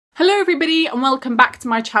Hello everybody and welcome back to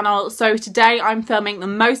my channel. So today I'm filming the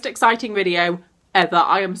most exciting video ever.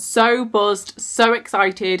 I am so buzzed, so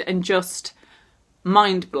excited and just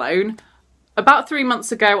mind blown. About 3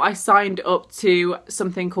 months ago I signed up to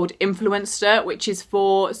something called Influenster, which is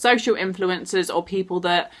for social influencers or people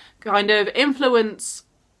that kind of influence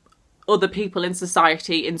other people in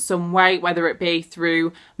society in some way, whether it be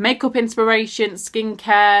through makeup inspiration,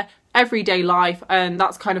 skincare, everyday life, and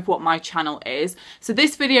that's kind of what my channel is. So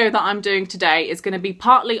this video that I'm doing today is going to be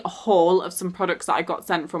partly a haul of some products that I got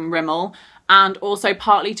sent from Rimmel, and also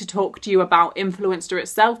partly to talk to you about Influenster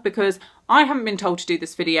itself, because I haven't been told to do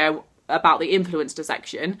this video about the Influencer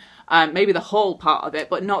section, maybe the whole part of it,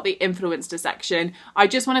 but not the Influencer section. I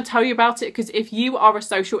just want to tell you about it because if you are a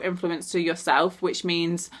social influencer yourself, which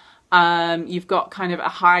means you've got kind of a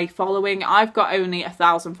high following. I've got only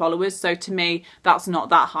 1,000 followers, so to me that's not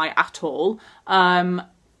that high at all.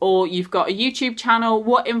 Or you've got a YouTube channel.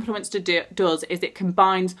 What Influenster does is it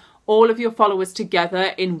combines all of your followers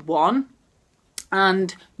together in one,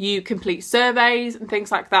 and you complete surveys and things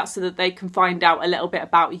like that so that they can find out a little bit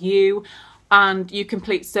about you, and you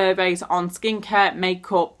complete surveys on skincare,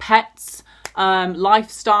 makeup, pets,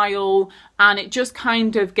 lifestyle, and it just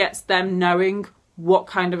kind of gets them knowing what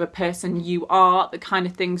kind of a person you are, the kind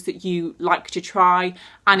of things that you like to try,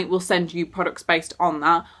 and it will send you products based on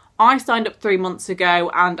that. I signed up 3 months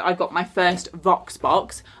ago and I got my first Vox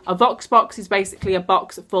box. A Vox box is basically a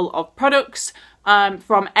box full of products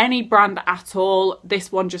from any brand at all.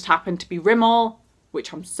 This one just happened to be Rimmel,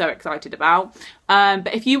 which I'm so excited about.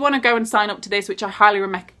 But if you want to go and sign up to this, which I highly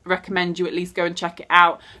recommend you at least go and check it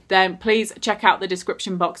out, then please check out the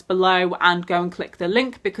description box below and go and click the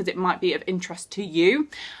link because it might be of interest to you.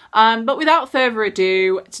 But without further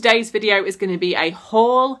ado, today's video is going to be a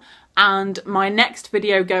haul, and my next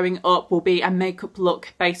video going up will be a makeup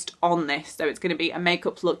look based on this. So it's going to be a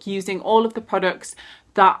makeup look using all of the products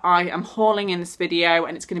that I am hauling in this video,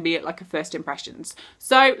 and it's going to be like a first impressions.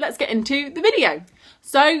 So let's get into the video.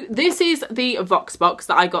 So this is the Vox box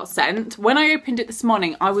that I got sent. When I opened it this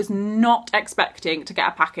morning, I was not expecting to get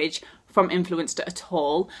a package from Influenster at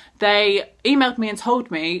all. They emailed me and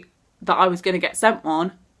told me that I was going to get sent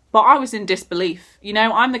one, but I was in disbelief. You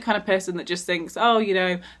know, I'm the kind of person that just thinks, oh, you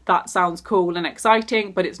know, that sounds cool and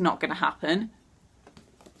exciting, but it's not going to happen.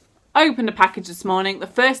 I opened a package this morning. The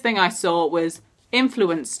first thing I saw was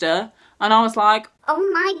Influenster, and I was like,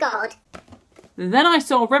 oh my god. Then I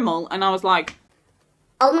saw Rimmel and I was like,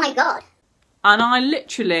 oh my god. And I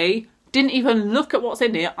literally didn't even look at what's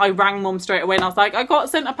in it. I rang mum straight away and I was like, I got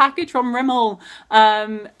sent a package from Rimmel.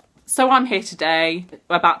 So I'm here today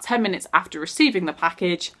about 10 minutes after receiving the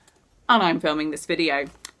package, and I'm filming this video.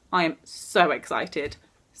 I am so excited.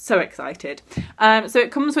 So excited. So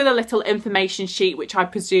it comes with a little information sheet, which I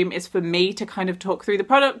presume is for me to kind of talk through the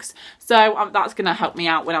products. So that's going to help me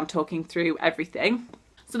out when I'm talking through everything.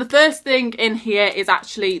 So the first thing in here is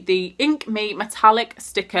actually the Ink Me metallic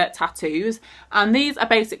sticker tattoos. And these are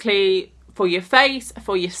basically for your face,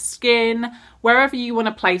 for your skin, wherever you want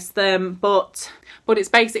to place them, but it's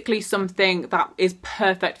basically something that is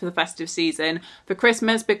perfect for the festive season, for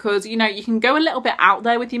Christmas, because, you know, you can go a little bit out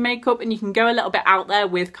there with your makeup and you can go a little bit out there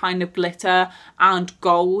with kind of glitter and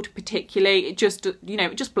gold particularly. It just, you know,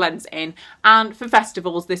 it just blends in, and for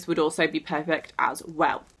festivals this would also be perfect as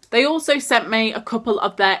well. They also sent me a couple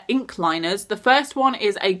of their ink liners. The first one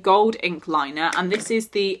is a gold ink liner, and this is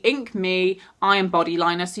the Ink Me Eye and Body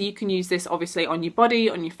Liner. So you can use this obviously on your body,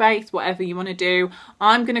 on your face, whatever you want to do.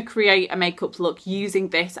 I'm going to create a makeup look using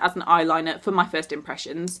this as an eyeliner for my first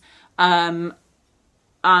impressions. And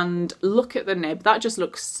look at the nib, that just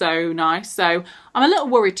looks so nice. So I'm a little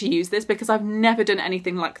worried to use this because I've never done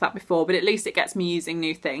anything like that before, but at least it gets me using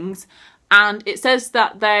new things. And it says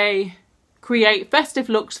that they create festive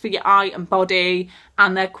looks for your eye and body,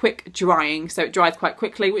 and they're quick drying, so it dries quite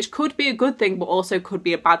quickly, which could be a good thing but also could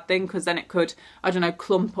be a bad thing, because then it could, I don't know,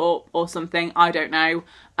 clump up or something, I don't know.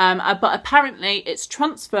 But apparently it's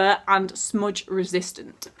transfer and smudge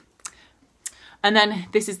resistant. And then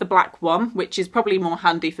this is the black one, which is probably more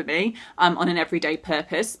handy for me on an everyday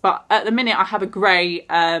purpose, but at the minute I have a grey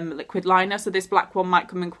liquid liner, so this black one might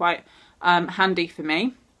come in quite handy for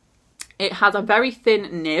me. It has a very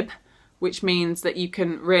thin nib, which means that you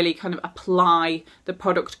can really kind of apply the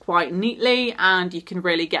product quite neatly, and you can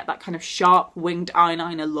really get that kind of sharp winged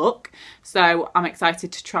eyeliner look. So I'm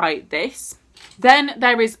excited to try this. Then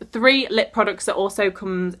there is 3 lip products that also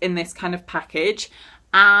comes in this kind of package,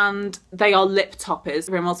 and they are lip toppers.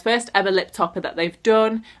 Rimmel's first ever lip topper that they've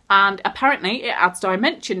done, and apparently it adds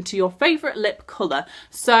dimension to your favourite lip colour.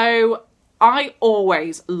 So I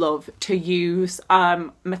always love to use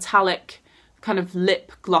metallic kind of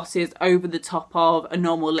lip glosses over the top of a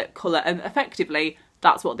normal lip colour, and effectively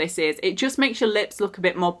that's what this is. It just makes your lips look a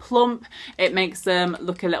bit more plump, it makes them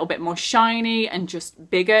look a little bit more shiny and just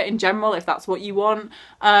bigger in general, if that's what you want.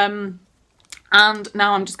 And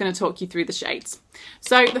now I'm just going to talk you through the shades.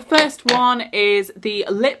 So the first one is the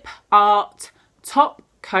Lip Art Top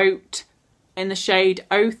Coat in the shade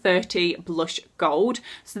 030 Blush Gold.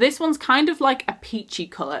 So this one's kind of like a peachy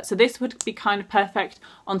colour. So this would be kind of perfect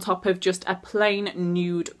on top of just a plain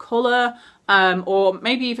nude colour, or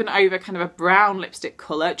maybe even over kind of a brown lipstick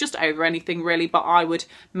colour, just over anything really, but I would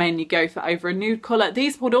mainly go for over a nude colour.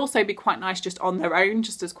 These would also be quite nice just on their own,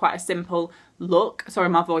 just as quite a simple look. Sorry,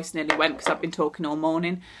 my voice nearly went because I've been talking all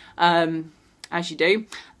morning. As you do.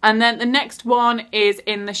 And then the next one is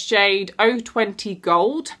in the shade 020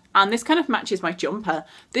 Gold, and this kind of matches my jumper.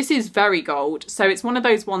 This is very gold, so it's one of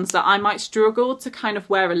those ones that I might struggle to kind of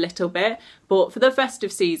wear a little bit, but for the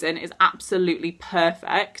festive season it's absolutely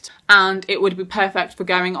perfect, and it would be perfect for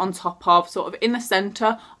going on top of, sort of in the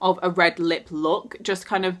centre of a red lip look. Just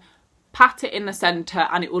kind of pat it in the centre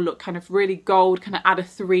and it will look kind of really gold, kind of add a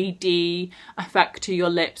 3D effect to your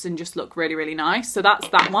lips and just look really, really nice. So that's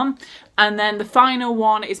that one. And then the final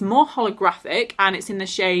one is more holographic, and it's in the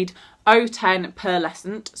shade 010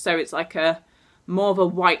 Pearlescent. So it's like a more of a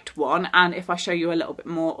white one, and if I show you a little bit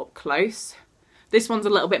more up close, this one's a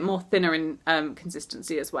little bit more thinner in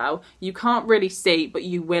consistency as well. You can't really see, but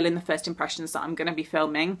you will in the first impressions that I'm going to be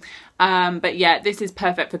filming. But yeah, this is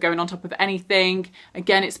perfect for going on top of anything.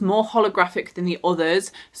 Again, it's more holographic than the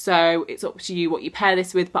others, so it's up to you what you pair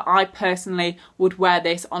this with, but I personally would wear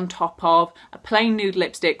this on top of a plain nude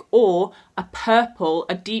lipstick, or a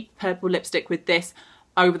deep purple lipstick with this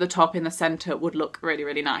over the top in the centre would look really,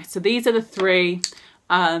 really nice. So these are the three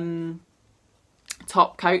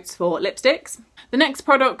top coats for lipsticks. The next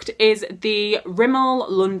product is the Rimmel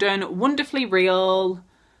London Wonderfully Real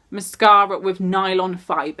mascara with nylon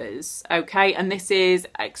fibres. Okay, and this is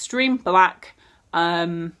extreme black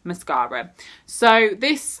mascara. So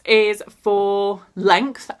this is for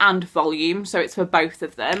length and volume, so it's for both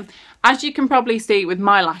of them. As you can probably see with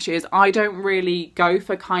my lashes, I don't really go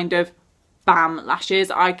for kind of bam lashes.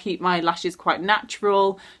 I keep my lashes quite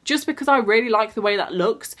natural just because I really like the way that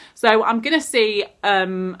looks. So I'm gonna see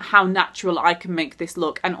how natural I can make this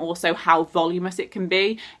look, and also how voluminous it can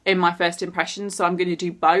be in my first impressions. So I'm going to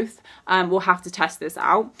do both. We'll have to test this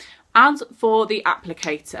out. As for the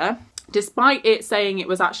applicator, despite it saying it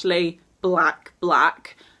was actually black,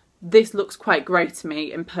 this looks quite grey to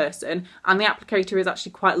me in person, and the applicator is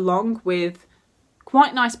actually quite long with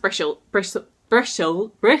quite nice bristles.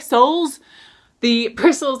 The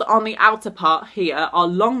bristles on the outer part here are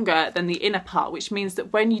longer than the inner part, which means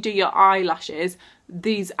that when you do your eyelashes,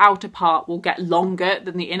 these outer part will get longer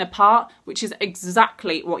than the inner part, which is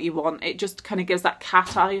exactly what you want. It just kind of gives that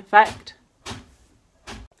cat eye effect.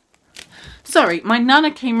 Sorry, my nana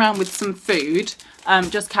came round with some food,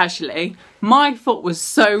 just casually. My foot was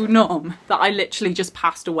so numb that I literally just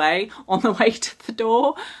passed away on the way to the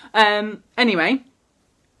door. Anyway,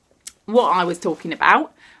 what I was talking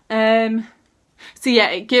about. So yeah,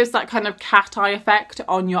 it gives that kind of cat eye effect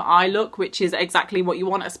on your eye look, which is exactly what you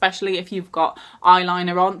want, especially if you've got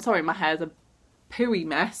eyeliner on. Sorry, my hair's a pooey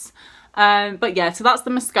mess. But yeah, so that's the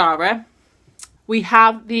mascara. We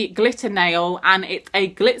have the glitter nail, and it's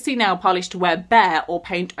a glitzy nail polish to wear bare or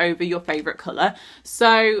paint over your favourite colour.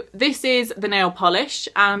 So this is the nail polish,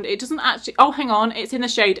 and it doesn't actually, oh hang on, it's in the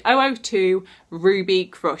shade 002 Ruby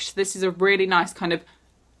Crush. This is a really nice kind of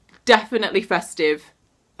definitely festive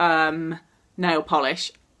nail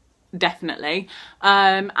polish, definitely.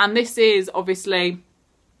 And this is obviously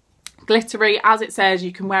glittery. As it says,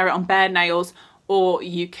 you can wear it on bare nails or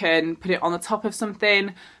you can put it on the top of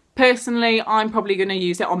something. Personally, I'm probably going to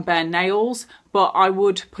use it on bare nails, but I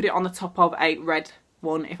would put it on the top of a red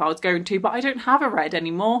one if I was going to, but I don't have a red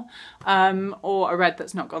anymore, or a red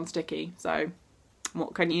that's not gone sticky, so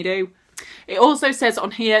what can you do? It also says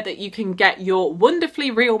on here that you can get your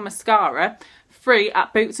Wonderfully Real mascara free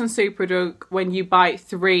at Boots and Superdrug when you buy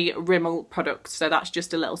 3 Rimmel products, so that's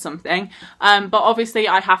just a little something. But obviously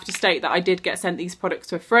I have to state that I did get sent these products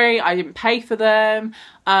for free. I didn't pay for them.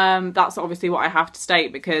 That's obviously what I have to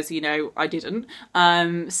state because, you know, I didn't.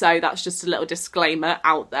 So that's just a little disclaimer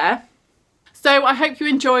out there. So I hope you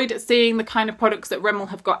enjoyed seeing the kind of products that Rimmel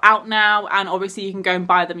have got out now, and obviously you can go and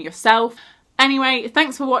buy them yourself. Anyway,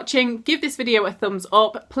 thanks for watching. Give this video a thumbs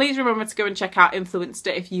up. Please remember to go and check out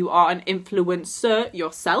Influenster if you are an influencer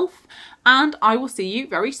yourself. And I will see you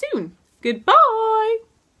very soon. Goodbye!